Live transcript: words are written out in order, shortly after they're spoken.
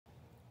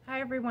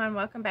everyone,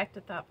 welcome back to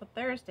Thoughtful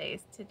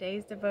Thursdays.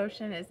 Today's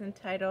devotion is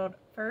entitled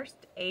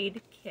First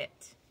Aid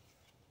Kit.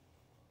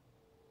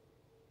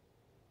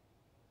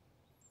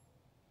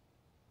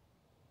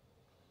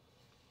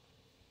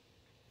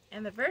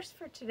 And the verse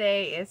for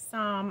today is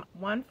Psalm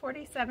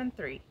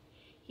 147:3.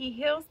 He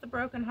heals the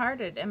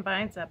brokenhearted and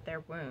binds up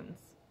their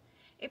wounds.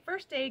 A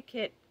first aid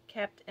kit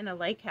kept in a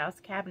lake house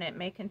cabinet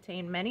may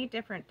contain many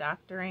different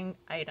doctoring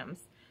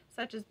items,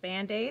 such as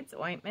band-aids,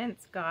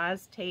 ointments,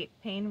 gauze, tape,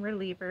 pain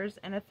relievers,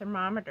 and a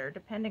thermometer,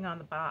 depending on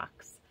the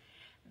box.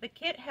 The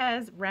kit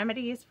has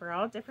remedies for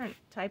all different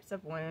types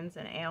of wounds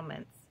and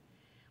ailments.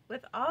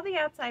 With all the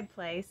outside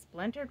play,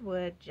 splintered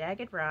wood,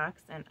 jagged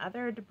rocks, and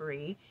other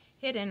debris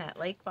hidden at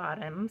lake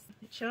bottoms,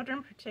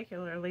 children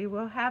particularly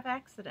will have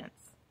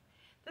accidents.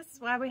 This is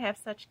why we have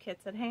such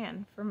kits at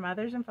hand, for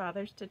mothers and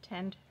fathers to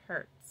tend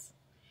hurts.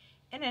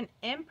 In an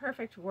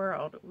imperfect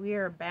world, we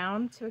are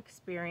bound to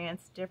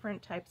experience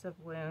different types of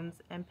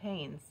wounds and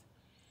pains,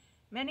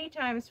 many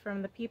times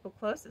from the people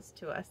closest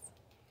to us.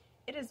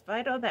 It is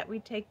vital that we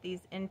take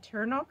these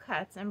internal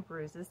cuts and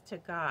bruises to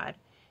God,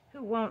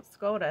 who won't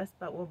scold us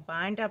but will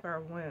bind up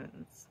our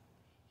wounds.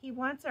 He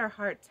wants our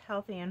hearts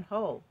healthy and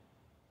whole.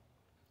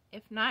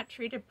 If not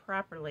treated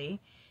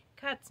properly,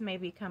 cuts may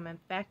become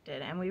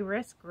infected and we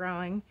risk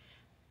growing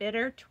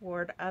bitter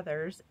toward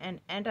others and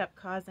end up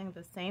causing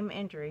the same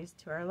injuries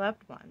to our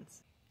loved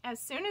ones. As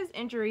soon as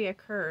injury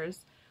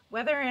occurs,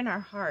 whether in our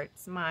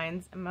hearts,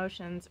 minds,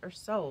 emotions, or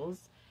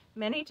souls,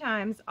 many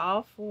times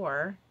all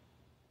four,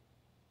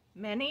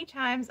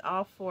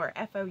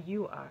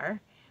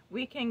 F-O-U-R,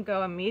 we can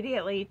go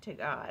immediately to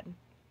God,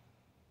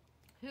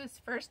 whose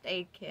first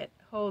aid kit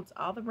holds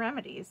all the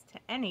remedies to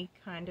any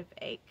kind of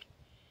ache.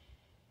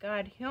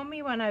 God, heal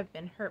me when I've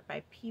been hurt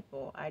by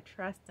people I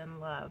trust and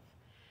love.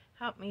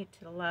 Help me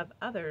to love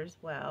others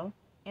well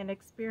and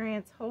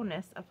experience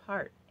wholeness of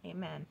heart.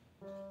 Amen.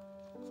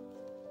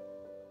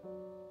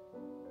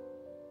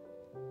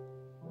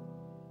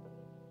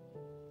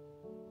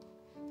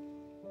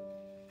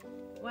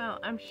 Well,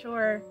 I'm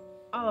sure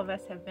all of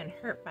us have been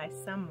hurt by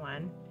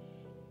someone,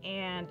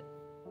 and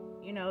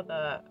you know,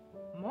 the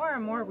more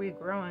and more we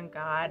grow in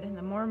God and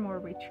the more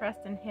we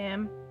trust in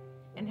Him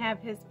and have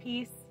His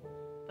peace,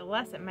 the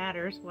less it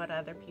matters what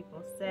other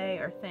people say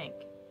or think,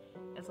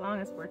 as long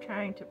as we're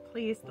trying to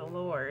please the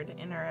Lord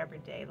in our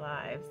everyday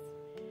lives.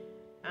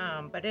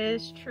 But it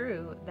is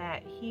true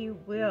that He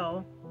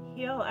will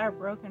heal our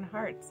broken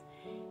hearts.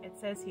 It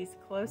says He's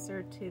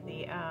closer to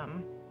the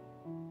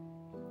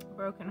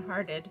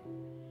brokenhearted,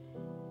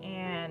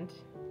 and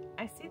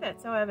I see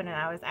that so evident.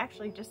 I was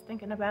actually just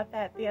thinking about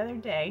that the other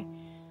day.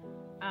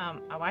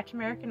 I watch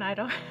American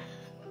Idol.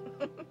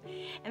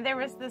 And there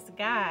was this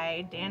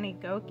guy, Danny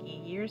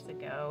Goki, years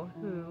ago,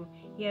 who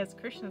he has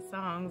Christian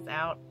songs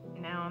out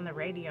now on the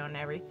radio and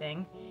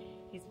everything.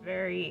 He's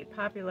very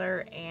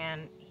popular,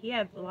 and he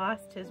had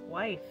lost his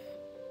wife,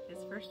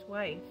 his first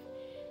wife.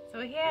 So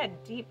he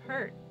had deep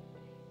hurt,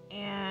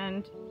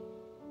 and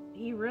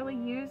he really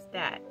used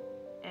that,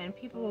 and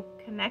people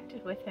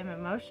connected with him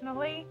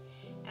emotionally,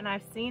 and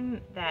I've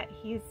seen that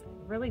he's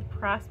really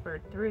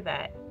prospered through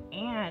that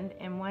and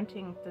in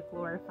wanting to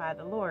glorify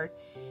the Lord.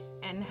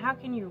 And how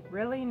can you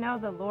really know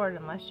the Lord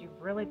unless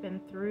you've really been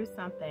through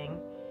something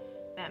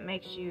that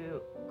makes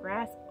you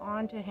grasp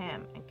onto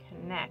Him and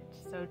connect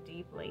so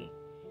deeply?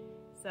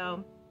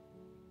 So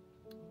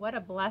what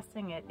a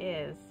blessing it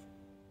is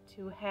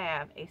to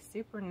have a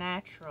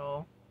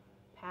supernatural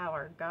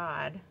power,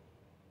 God,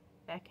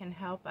 that can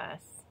help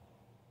us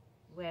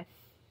with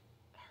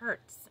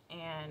hurts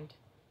and,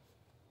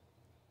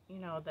 you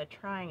know, the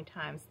trying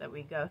times that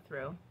we go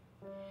through.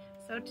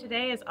 So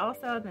today is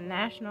also the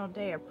National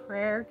Day of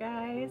Prayer,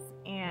 guys,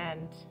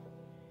 and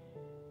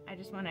I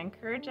just want to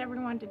encourage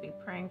everyone to be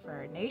praying for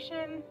our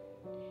nation,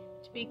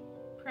 to be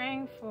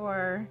praying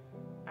for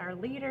our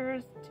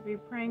leaders, to be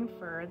praying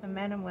for the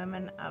men and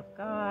women of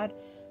God,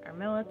 our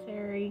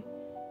military,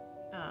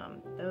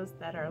 those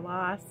that are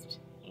lost,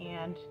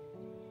 and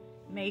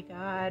may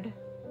God,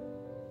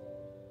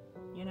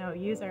 you know,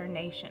 use our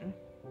nation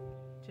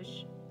to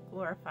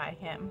glorify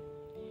Him.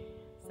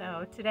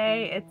 So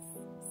today it's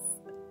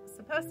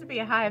supposed to be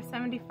a high of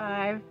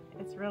 75.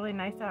 It's really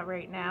nice out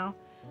right now.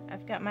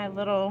 I've got my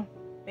little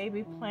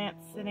baby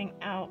plants sitting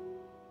out,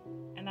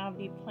 and I'll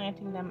be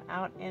planting them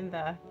out in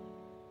the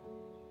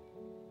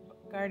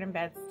garden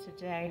beds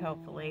today,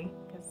 hopefully,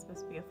 because it's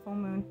supposed to be a full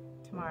moon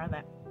tomorrow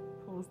that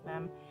pulls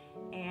them,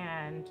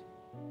 and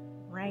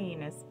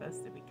rain is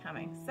supposed to be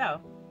coming. So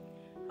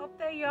hope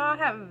that you all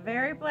have a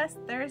very blessed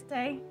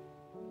Thursday.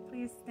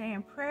 Please stay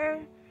in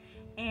prayer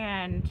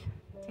and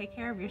take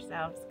care of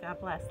yourselves. God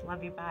bless.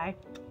 Love you. Bye.